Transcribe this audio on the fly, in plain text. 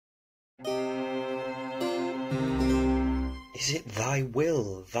Is it thy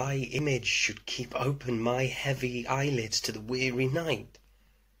will, thy image should keep open my heavy eyelids to the weary night?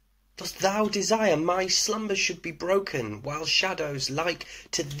 Dost thou desire my slumbers should be broken, while shadows like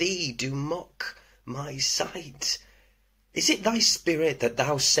to thee do mock my sight? Is it thy spirit that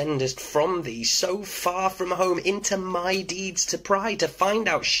thou sendest from thee so far from home into my deeds to pry, to find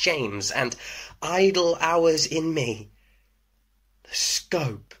out shames and idle hours in me? The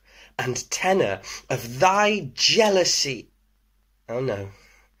scope and tenor of thy jealousy. Oh no,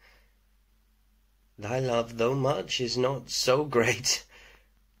 thy love, though much, is not so great.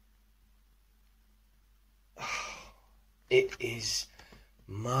 It is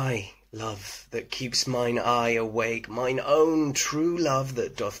my love that keeps mine eye awake, mine own true love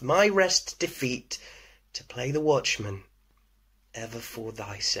that doth my rest defeat, to play the watchman ever for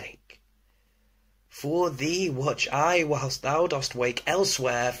thy sake. For thee watch I whilst thou dost wake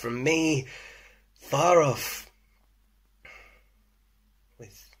elsewhere from me, far off,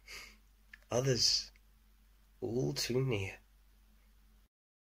 with others all too near.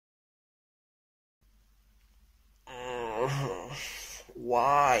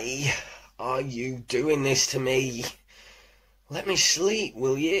 Why are you doing this to me? Let me sleep,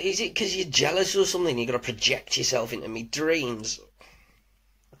 will you? Is it 'cause you're jealous or something? You gotta project yourself into me dreams.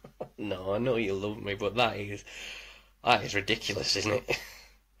 No, I know you love me, but that is ridiculous, isn't it?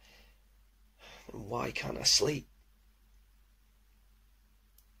 Why can't I sleep?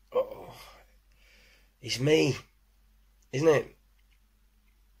 Oh, it's me, isn't it?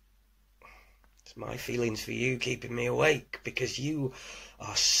 It's my feelings for you keeping me awake, because you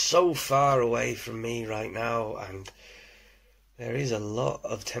are so far away from me right now, and there is a lot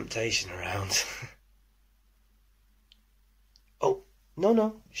of temptation around. Oh,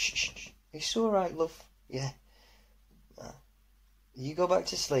 no, shh, it's all right, love. Yeah, you go back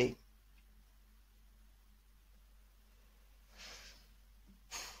to sleep.